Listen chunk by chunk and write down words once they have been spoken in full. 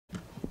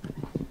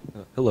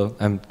Hello,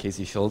 I'm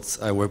Casey Schultz.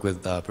 I work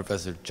with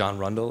Professor John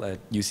Rundle at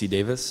UC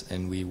Davis,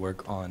 and we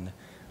work on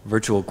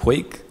virtual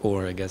quake,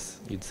 or I guess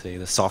you'd say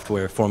the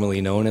software formerly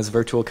known as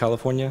Virtual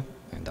California,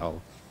 and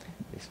I'll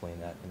explain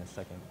that in a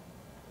second.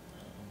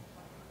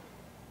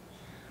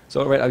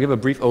 So, I'll give a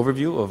brief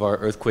overview of our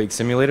earthquake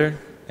simulator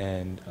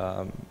and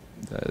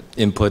the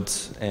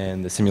inputs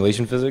and the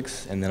simulation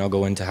physics, and then I'll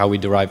go into how we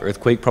derive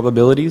earthquake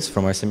probabilities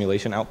from our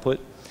simulation output,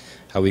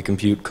 how we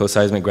compute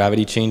coseismic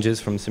gravity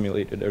changes from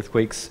simulated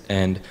earthquakes,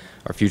 and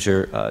our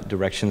future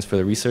directions for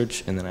the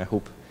research, and then I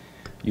hope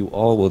you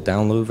all will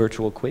download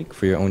Virtual Quake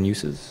for your own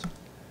uses.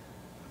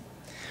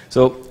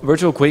 So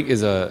Virtual Quake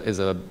is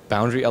a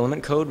boundary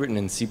element code written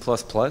in C++,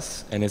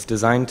 and it's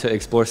designed to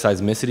explore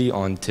seismicity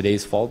on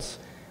today's faults.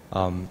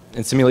 And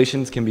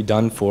simulations can be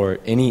done for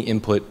any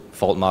input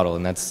fault model,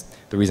 and that's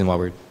the reason why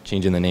we're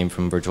changing the name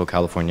from Virtual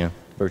California,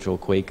 Virtual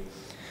Quake.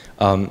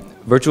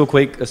 Virtual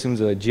Quake assumes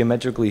a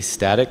geometrically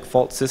static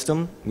fault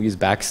system. We use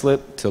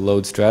backslip to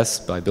load stress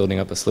by building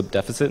up a slip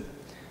deficit.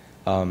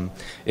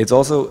 It's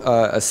also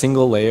a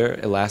single layer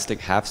elastic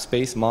half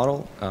space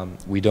model.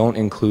 We don't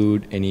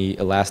include any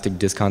elastic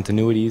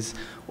discontinuities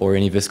or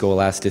any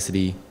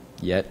viscoelasticity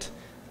yet.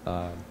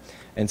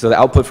 And so the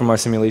output from our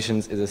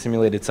simulations is a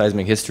simulated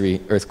seismic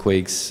history,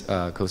 earthquakes,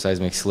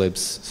 coseismic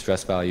slips,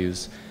 stress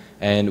values,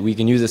 and we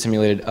can use the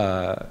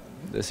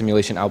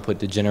simulation output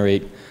to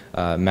generate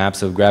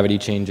maps of gravity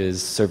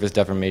changes, surface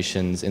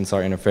deformations,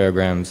 InSAR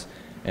interferograms,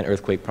 and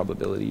earthquake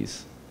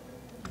probabilities.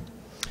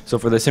 So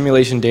for the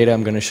simulation data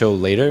I'm going to show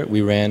later,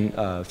 we ran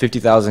a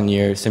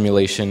 50,000-year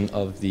simulation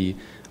of the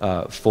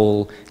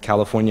full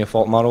California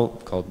fault model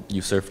called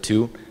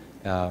USURF2.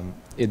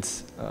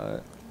 It's, I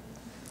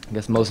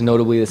guess most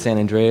notably, the San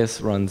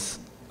Andreas runs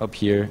up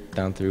here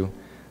down through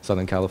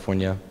Southern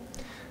California.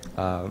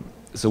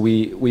 So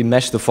we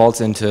mesh the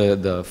faults into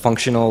the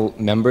functional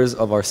members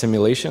of our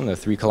simulation, the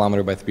 3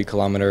 kilometer by 3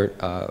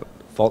 kilometer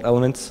fault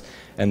elements,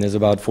 and there's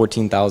about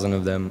 14,000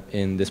 of them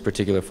in this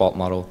particular fault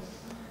model.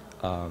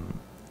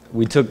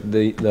 We took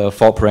the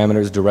fault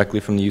parameters directly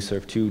from the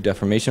USURF2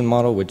 deformation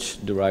model,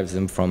 which derives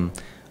them from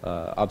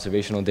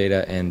observational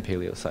data and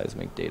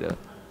paleoseismic data.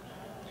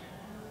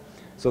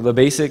 So the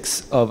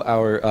basics of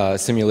our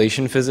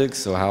simulation physics,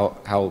 so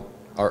how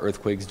our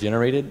earthquakes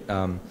generated,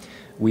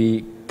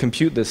 we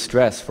compute the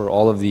stress for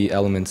all of the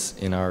elements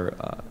in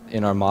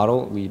our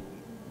model.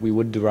 We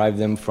would derive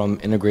them from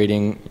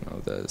integrating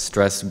the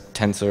stress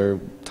tensor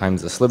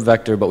times the slip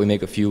vector, but we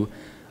make a few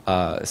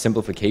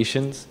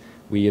simplifications.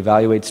 We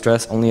evaluate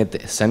stress only at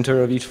the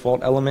center of each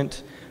fault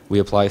element. We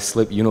apply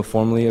slip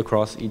uniformly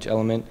across each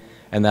element,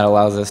 and that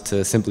allows us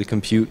to simply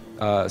compute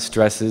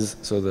stresses.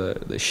 So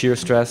the shear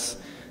stress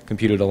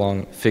computed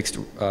along fixed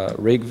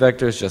rake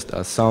vectors, just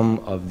a sum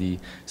of the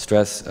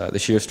stress, the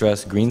shear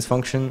stress Green's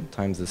function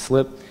times the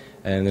slip,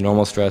 and the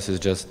normal stress is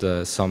just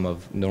the sum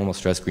of normal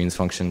stress Green's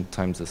function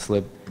times the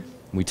slip.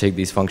 We take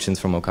these functions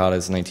from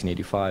Okada's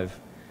 1985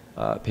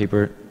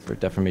 paper for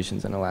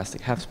deformations in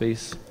elastic half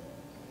space.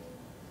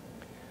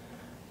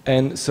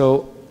 And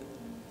so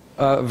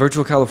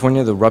Virtual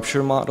California, the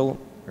rupture model,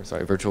 or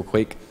sorry, Virtual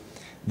Quake,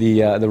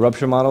 the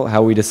rupture model,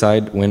 how we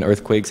decide when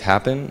earthquakes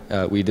happen,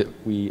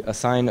 we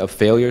assign a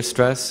failure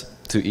stress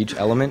to each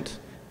element,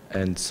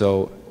 and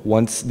so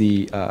once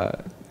the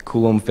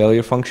Coulomb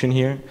failure function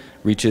here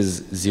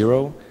reaches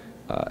 0,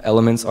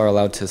 elements are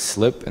allowed to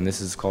slip, and this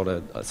is called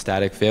a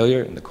static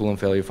failure, and the Coulomb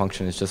failure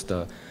function is just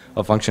a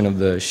function of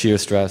the shear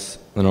stress,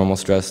 the normal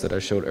stress that I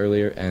showed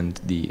earlier, and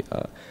the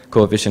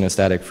coefficient of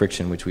static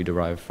friction, which we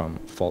derive from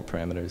fault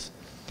parameters.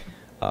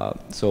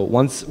 So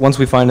once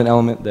we find an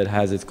element that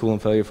has its Coulomb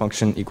failure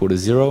function equal to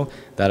 0,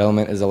 that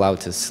element is allowed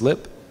to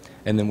slip,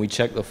 and then we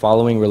check the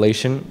following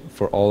relation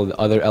for all of the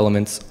other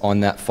elements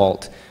on that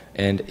fault.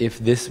 And if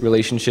this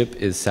relationship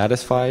is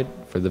satisfied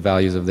for the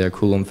values of their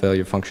Coulomb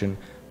failure function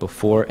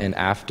before and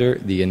after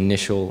the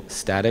initial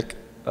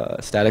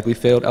statically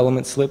failed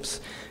element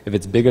slips, if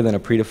it's bigger than a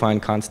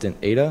predefined constant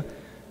eta,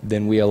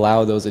 then we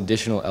allow those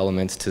additional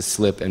elements to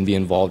slip and be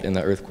involved in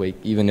the earthquake,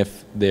 even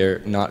if they're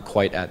not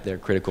quite at their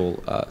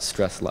critical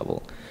stress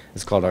level.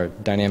 It's called our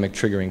dynamic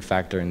triggering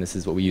factor, and this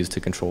is what we use to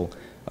control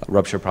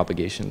rupture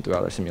propagation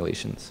throughout our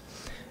simulations.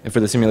 And for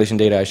the simulation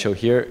data I show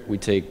here, we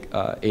take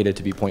eta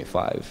to be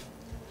 0.5.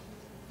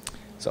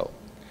 So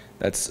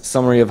that's a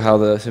summary of how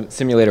the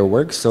simulator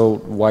works. So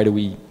why do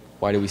we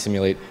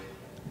simulate,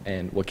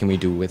 and what can we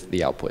do with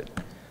the output?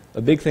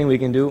 A big thing we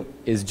can do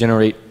is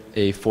generate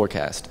a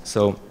forecast.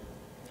 So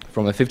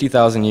from a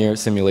 50,000-year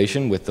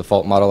simulation with the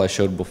fault model I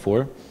showed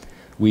before,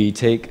 we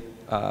take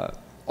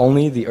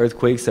only the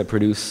earthquakes that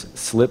produce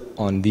slip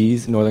on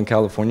these Northern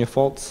California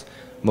faults,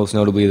 most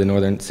notably the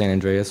Northern San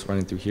Andreas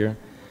running through here.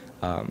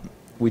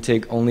 We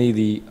take only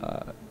the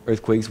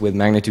earthquakes with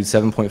magnitude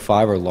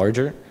 7.5 or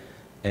larger,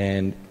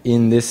 and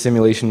in this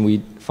simulation we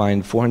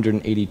find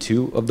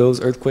 482 of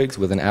those earthquakes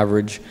with an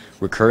average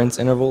recurrence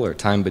interval or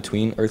time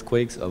between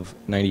earthquakes of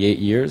 98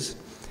 years.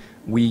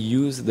 We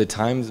use the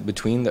times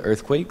between the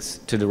earthquakes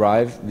to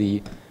derive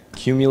the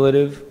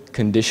cumulative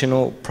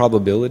conditional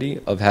probability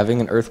of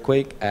having an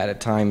earthquake at a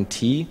time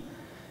t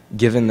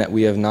given that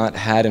we have not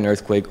had an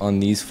earthquake on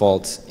these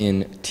faults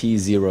in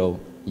T0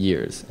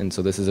 years. And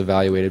so this is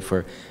evaluated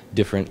for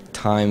different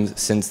times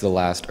since the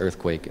last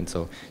earthquake. And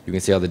so you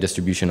can see how the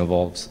distribution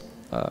evolves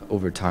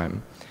over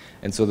time.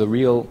 And so the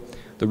real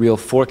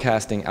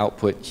forecasting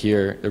output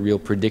here, the real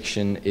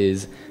prediction,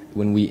 is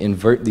when we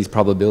invert these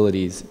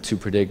probabilities to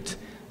predict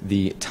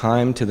the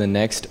time to the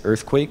next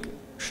earthquake,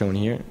 shown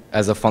here,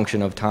 as a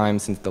function of time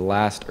since the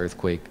last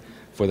earthquake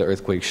for the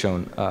earthquake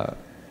shown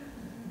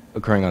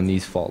occurring on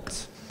these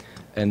faults.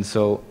 And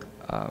so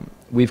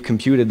we've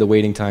computed the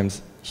waiting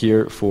times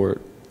here for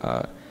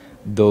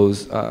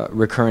those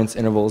recurrence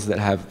intervals that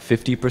have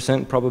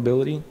 50%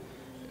 probability.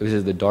 This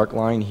is the dark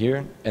line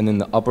here, and then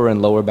the upper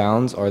and lower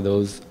bounds are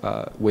those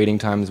waiting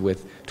times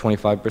with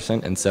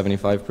 25% and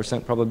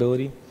 75%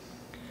 probability.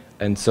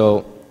 And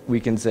so we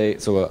can say,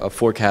 so a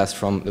forecast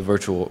from the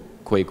virtual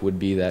quake would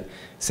be that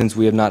since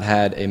we have not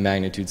had a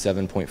magnitude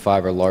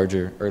 7.5 or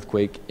larger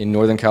earthquake in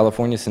Northern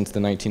California since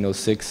the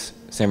 1906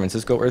 San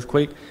Francisco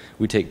earthquake,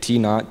 we take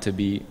T0 to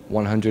be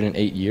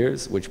 108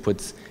 years, which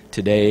puts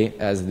today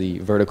as the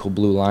vertical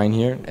blue line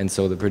here. And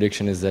so the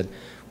prediction is that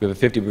we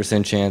have a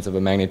 50% chance of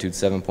a magnitude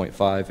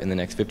 7.5 in the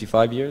next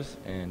 55 years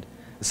and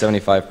a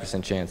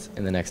 75% chance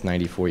in the next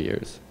 94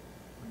 years.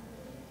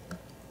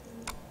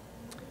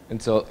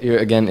 And so here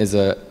again is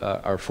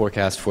our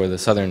forecast for the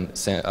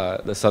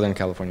Southern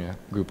California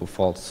group of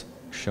faults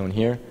shown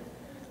here.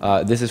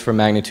 This is for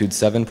magnitude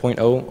 7.0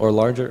 or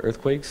larger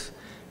earthquakes.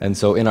 And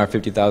so in our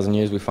 50,000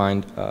 years, we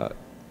find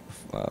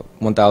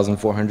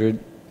 1,400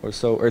 or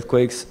so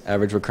earthquakes,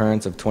 average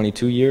recurrence of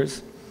 22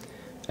 years.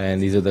 And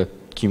these are the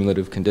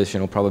cumulative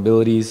conditional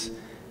probabilities.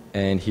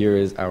 And here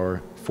is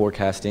our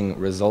forecasting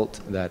result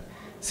that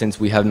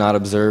since we have not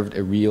observed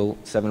a real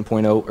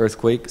 7.0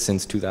 earthquake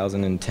since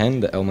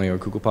 2010, the El Mayor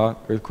Cucupa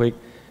earthquake,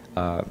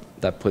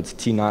 that puts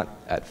T0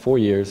 at 4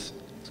 years.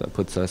 So that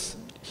puts us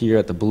here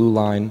at the blue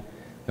line,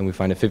 and we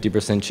find a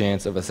 50%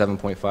 chance of a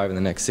 7.5 in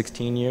the next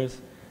 16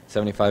 years,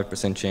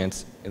 75%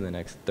 chance in the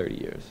next 30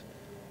 years.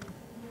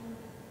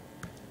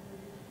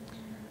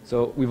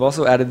 So we've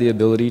also added the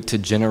ability to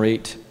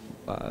generate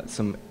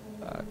some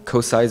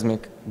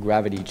coseismic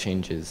gravity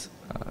changes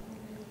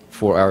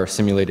for our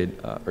simulated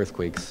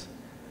earthquakes.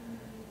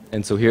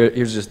 And so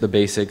here's just the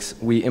basics.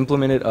 We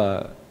implemented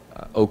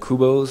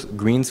Okubo's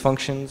Green's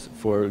functions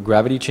for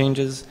gravity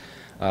changes.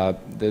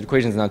 The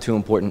equation is not too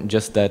important,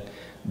 just that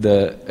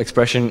the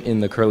expression in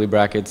the curly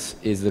brackets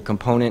is the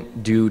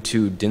component due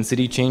to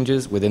density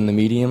changes within the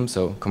medium.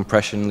 So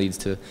compression leads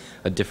to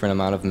a different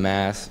amount of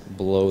mass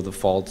below the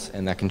faults,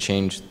 and that can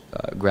change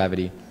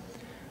gravity.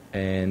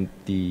 And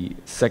the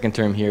second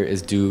term here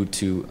is due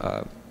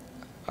to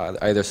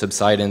either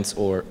subsidence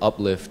or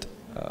uplift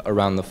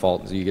around the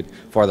fault. So you get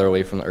farther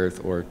away from the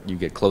Earth or you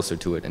get closer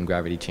to it and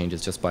gravity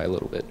changes just by a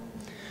little bit.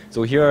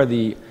 So here are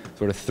the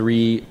sort of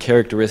 3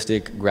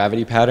 characteristic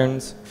gravity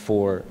patterns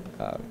for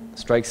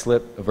strike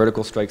slip, a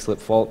vertical strike slip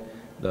fault.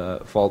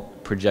 The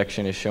fault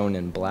projection is shown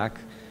in black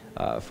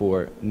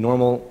for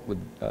normal with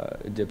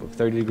a dip of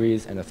 30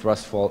 degrees and a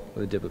thrust fault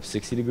with a dip of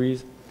 60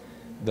 degrees.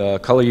 The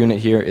color unit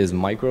here is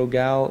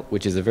microgal,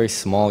 which is a very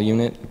small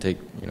unit. You take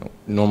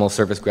normal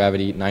surface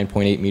gravity,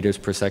 9.8 meters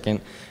per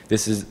second.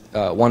 This is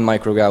 1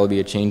 microgal would be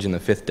a change in the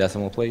 5th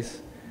decimal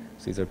place.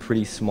 So these are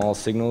pretty small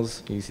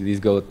signals. You see these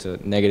go to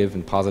negative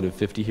and positive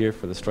 50 here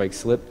for the strike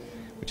slip,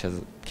 which has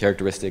a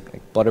characteristic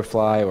like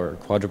butterfly or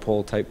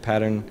quadrupole type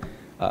pattern.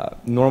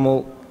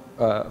 Normal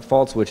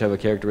faults, which have a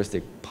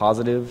characteristic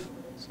positive,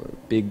 sort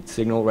of big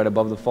signal right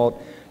above the fault,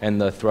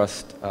 and the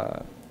thrust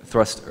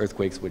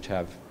earthquakes, which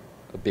have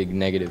a big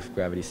negative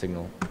gravity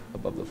signal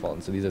above the fault.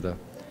 And so these are the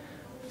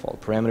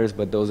fault parameters,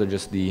 but those are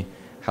just the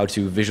how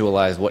to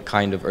visualize what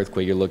kind of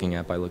earthquake you're looking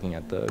at by looking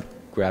at the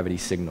gravity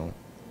signal.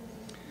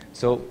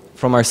 So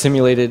from our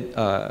simulated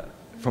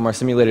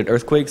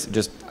earthquakes, I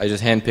just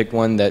handpicked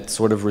one that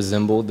sort of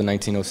resembled the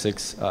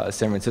 1906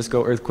 San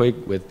Francisco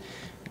earthquake with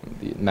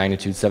the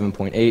magnitude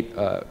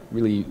 7.8,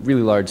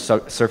 really large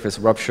surface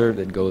rupture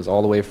that goes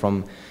all the way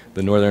from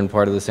the northern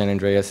part of the San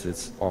Andreas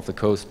that's off the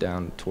coast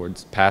down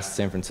towards past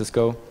San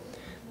Francisco.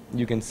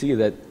 You can see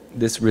that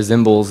this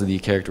resembles the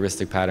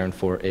characteristic pattern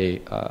for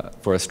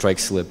a strike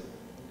slip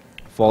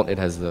fault. It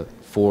has the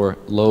 4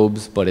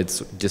 lobes, but it's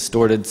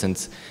distorted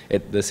since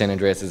the San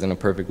Andreas isn't a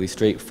perfectly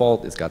straight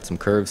fault. It's got some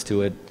curves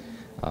to it,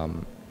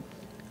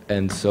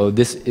 and so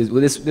this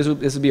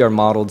would be our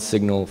modeled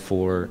signal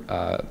for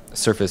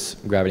surface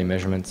gravity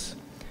measurements.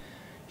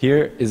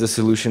 Here is a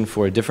solution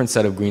for a different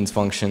set of Green's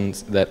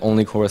functions that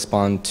only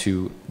correspond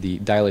to the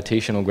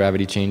dilatational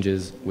gravity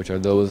changes, which are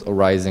those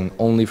arising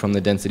only from the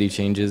density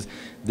changes.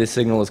 This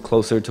signal is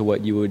closer to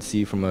what you would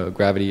see from a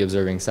gravity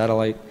observing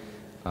satellite.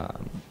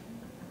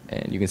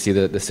 And you can see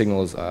that the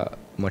signal is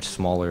much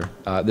smaller.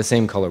 The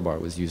same color bar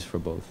was used for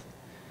both.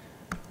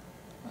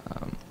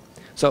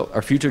 So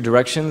our future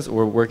directions,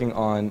 we're working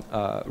on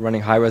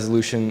running high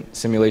resolution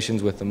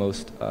simulations with the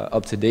most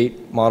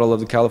up-to-date model of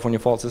the California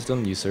fault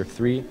system,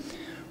 USURF3.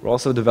 We're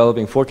also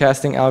developing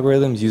forecasting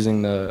algorithms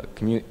using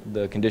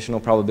the conditional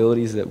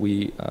probabilities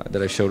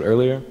that I showed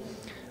earlier.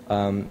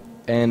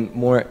 And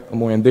a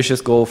more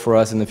ambitious goal for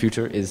us in the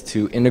future is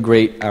to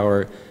integrate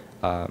our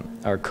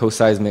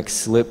co-seismic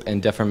slip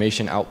and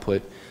deformation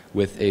output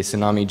with a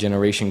tsunami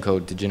generation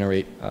code to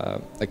generate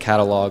a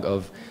catalog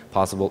of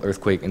possible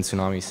earthquake and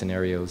tsunami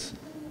scenarios.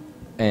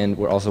 And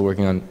we're also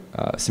working on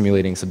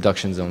simulating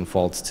subduction zone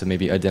faults to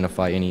maybe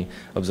identify any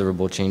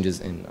observable changes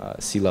in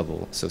sea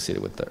level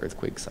associated with the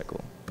earthquake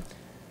cycle.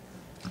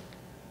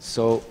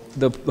 So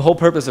the whole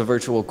purpose of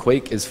virtual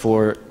quake is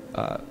for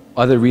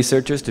other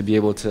researchers to be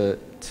able to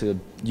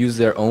use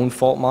their own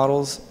fault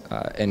models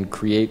and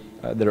create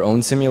their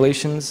own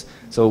simulations.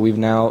 So we've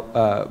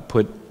now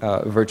put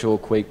virtual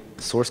quake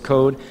source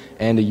code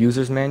and a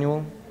user's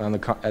manual on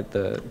at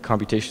the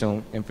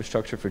computational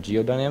infrastructure for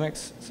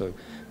geodynamics. So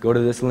go to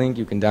this link,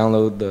 you can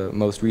download the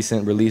most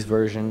recent release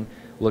version,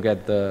 look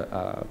at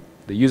the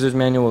user's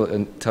manual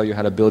and tell you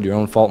how to build your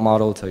own fault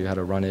model, tell you how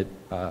to run it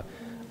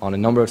on a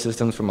number of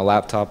systems from a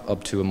laptop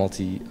up to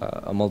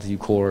a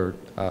multi-core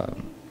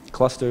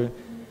cluster.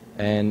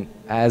 And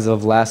as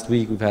of last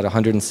week, we've had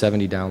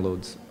 170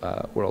 downloads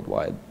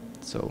worldwide.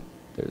 So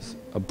there's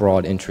a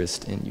broad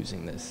interest in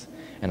using this.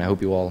 And I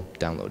hope you all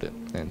download it.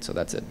 And so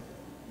that's it.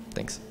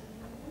 Thanks.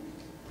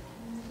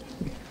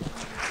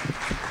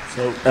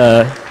 So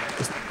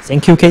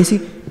thank you,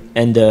 Casey.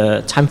 And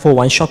time for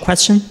one short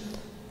question.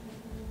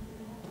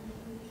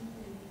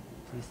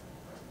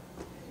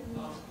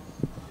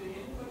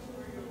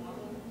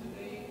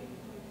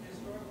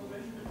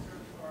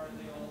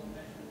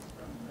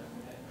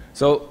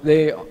 So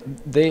they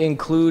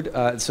include,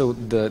 so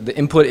the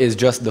input is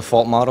just the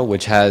fault model,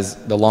 which has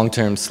the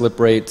long-term slip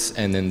rates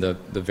and then the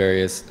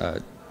various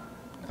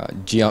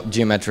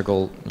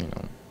geometrical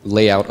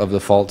layout of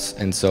the faults.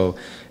 And so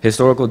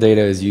historical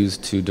data is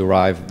used to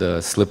derive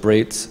the slip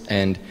rates,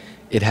 and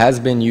it has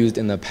been used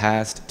in the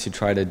past to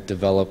try to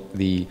develop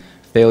the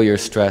failure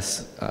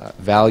stress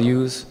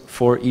values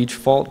for each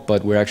fault,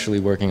 but we're actually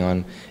working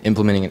on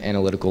implementing an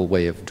analytical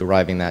way of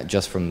deriving that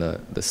just from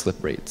the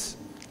slip rates.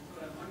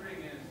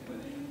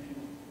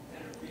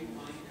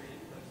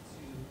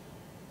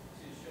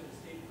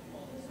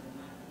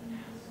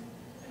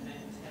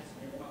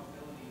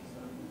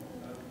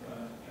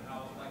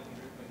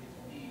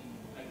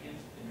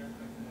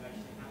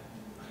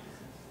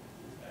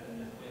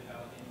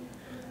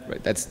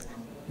 Right,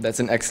 that's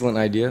an excellent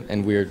idea,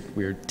 and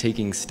we're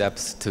taking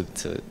steps to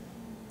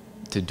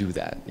do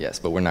that. Yes,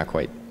 but we're not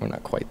quite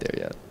there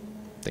yet.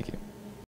 Thank you.